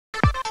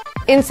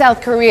In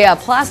South Korea,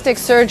 plastic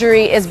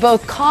surgery is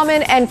both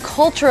common and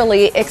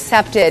culturally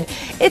accepted.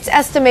 It's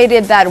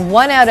estimated that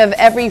 1 out of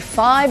every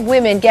 5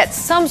 women gets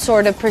some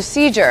sort of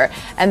procedure,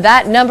 and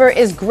that number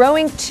is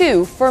growing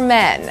too for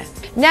men.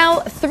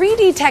 Now,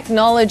 3D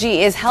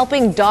technology is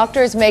helping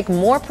doctors make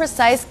more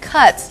precise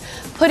cuts,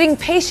 putting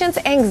patients'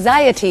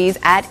 anxieties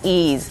at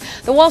ease.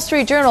 The Wall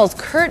Street Journal's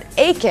Kurt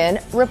Aiken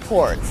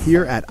reports.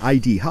 Here at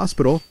ID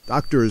Hospital,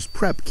 doctors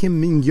prep Kim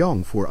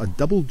Min-young for a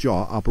double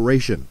jaw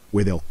operation,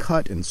 where they'll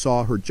cut and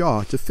saw her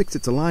jaw to fix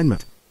its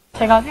alignment.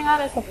 I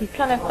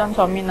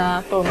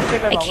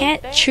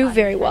can't chew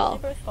very well,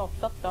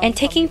 and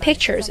taking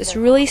pictures is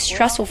really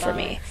stressful for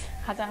me.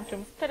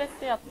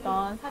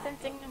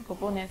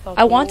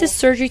 I want this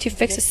surgery to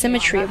fix the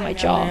symmetry of my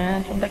jaw.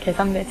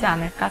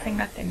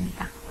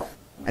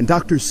 And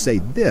doctors say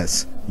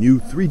this new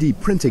 3D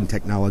printing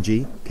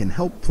technology can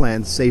help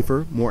plan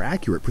safer, more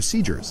accurate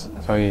procedures.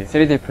 We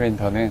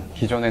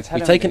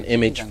take an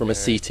image from a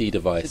CT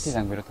device.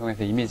 After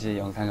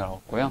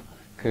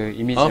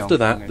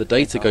that, the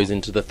data goes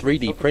into the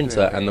 3D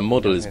printer and the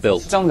model is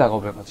built.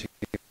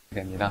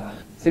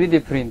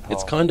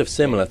 It's kind of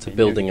similar to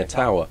building a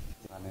tower.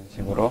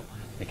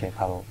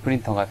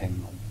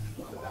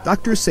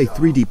 Doctors say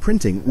 3D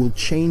printing will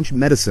change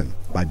medicine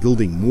by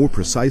building more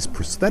precise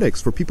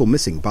prosthetics for people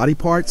missing body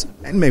parts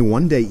and may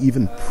one day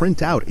even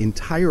print out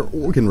entire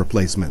organ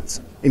replacements.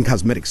 In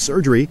cosmetic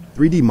surgery,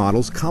 3D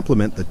models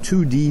complement the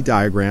 2D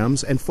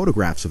diagrams and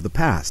photographs of the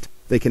past.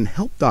 They can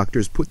help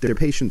doctors put their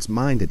patient's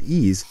mind at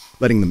ease,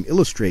 letting them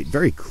illustrate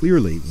very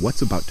clearly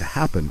what's about to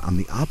happen on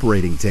the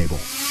operating table.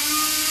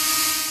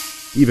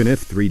 Even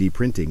if 3D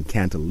printing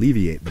can't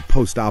alleviate the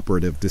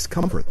post-operative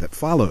discomfort that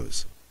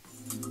follows.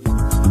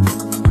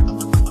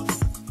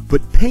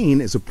 But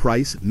pain is a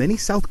price many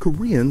South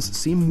Koreans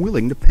seem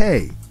willing to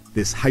pay.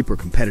 This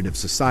hyper-competitive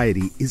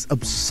society is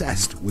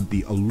obsessed with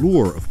the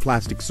allure of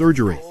plastic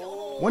surgery.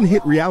 One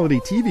hit reality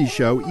TV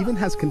show even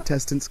has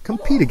contestants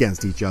compete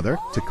against each other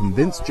to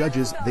convince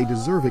judges they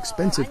deserve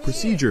expensive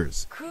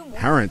procedures.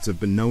 Parents have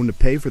been known to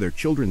pay for their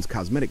children's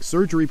cosmetic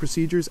surgery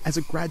procedures as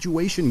a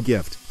graduation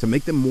gift to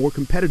make them more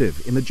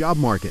competitive in the job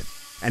market.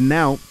 And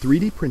now,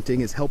 3D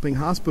printing is helping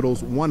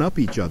hospitals one-up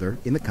each other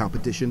in the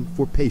competition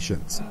for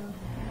patients.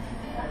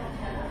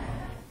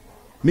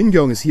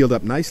 Min-young has healed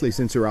up nicely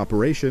since her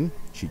operation.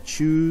 She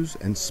chews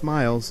and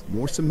smiles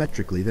more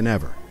symmetrically than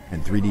ever.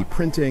 And 3D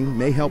printing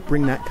may help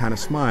bring that kind of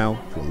smile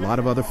to a lot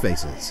of other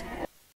faces.